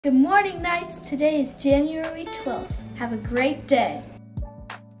Good morning, Knights. Today is January 12th. Have a great day.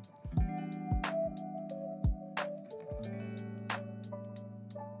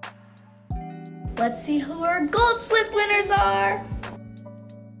 Let's see who our Gold Slip winners are.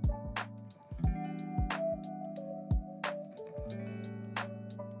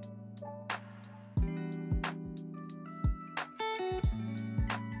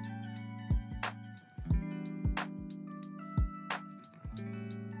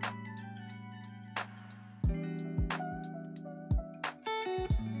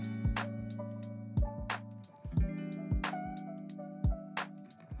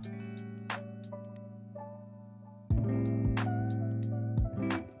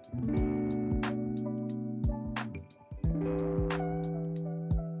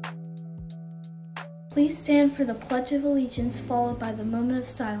 Please stand for the Pledge of Allegiance, followed by the moment of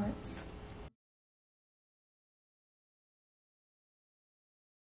silence.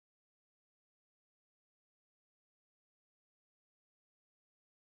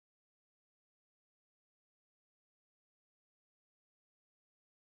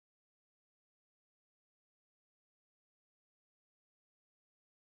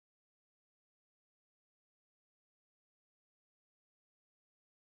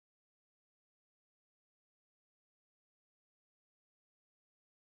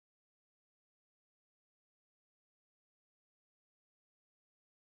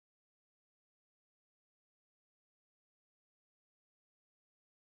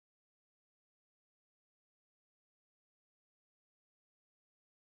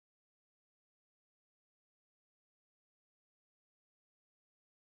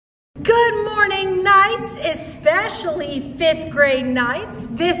 Good morning, Knights, especially 5th grade Knights.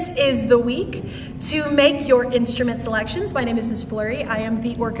 This is the week to make your instrument selections. My name is Ms. Fleury. I am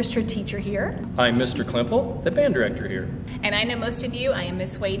the orchestra teacher here. I'm Mr. Klimple, the band director here. And I know most of you. I am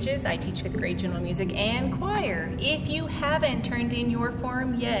Miss Wages. I teach 5th grade general music and choir. If you haven't turned in your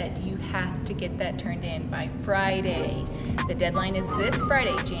form yet, you have to get that turned in by Friday. The deadline is this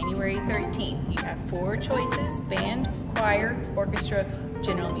Friday, January 13th. You have 4 choices: band, choir, orchestra,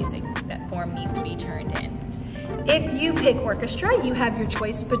 general music. That form needs to be turned in. If you pick orchestra, you have your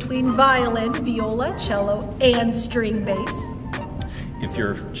choice between violin, viola, cello, and string bass. If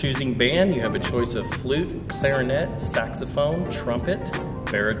you're choosing band, you have a choice of flute, clarinet, saxophone, trumpet,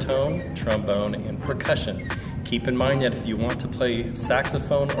 baritone, trombone, and percussion. Keep in mind that if you want to play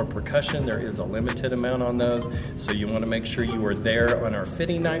saxophone or percussion, there is a limited amount on those, so you want to make sure you are there on our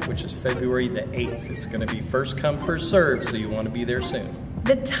fitting night, which is February the 8th. It's going to be first come, first serve, so you want to be there soon.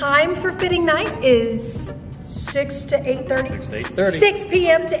 The time for fitting night is 6 to 8:30. 6 to 8:30. 6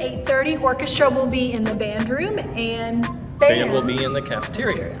 p.m. to 8:30. Orchestra will be in the band room, and Band will be in the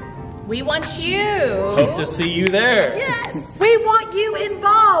cafeteria. We want you. Hope to see you there. Yes, we want you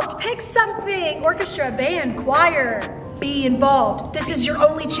involved. Pick something. Orchestra, band, choir. Be involved. This is your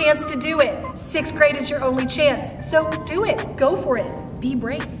only chance to do it. 6th grade is your only chance. So do it. Go for it. Be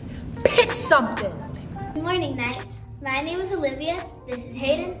brave. Pick something. Good morning, Knights. My name is Olivia. This is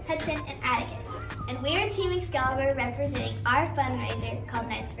Hayden, Hudson, and Atticus. And we are Team Excalibur representing our fundraiser called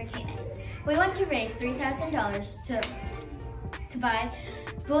Knights for Canines. We want to raise $3,000 to buy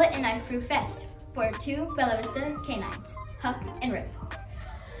bullet and knife-proof vest for 2 Bella Vista canines, Huck and Rip.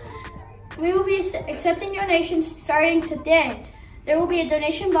 We will be accepting donations starting today. There will be a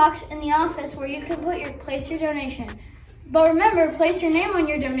donation box in the office where you can place your donation. But remember, place your name on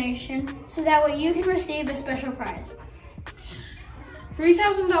your donation so that way you can receive a special prize.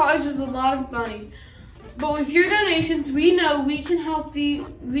 $3,000 is a lot of money, but with your donations, we know we can help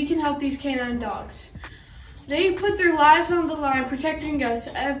these canine dogs. They put their lives on the line protecting us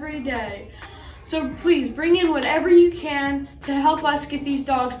every day. So please bring in whatever you can to help us get these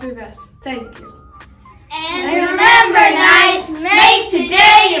dogs their best. Thank you. And remember, Knights, make today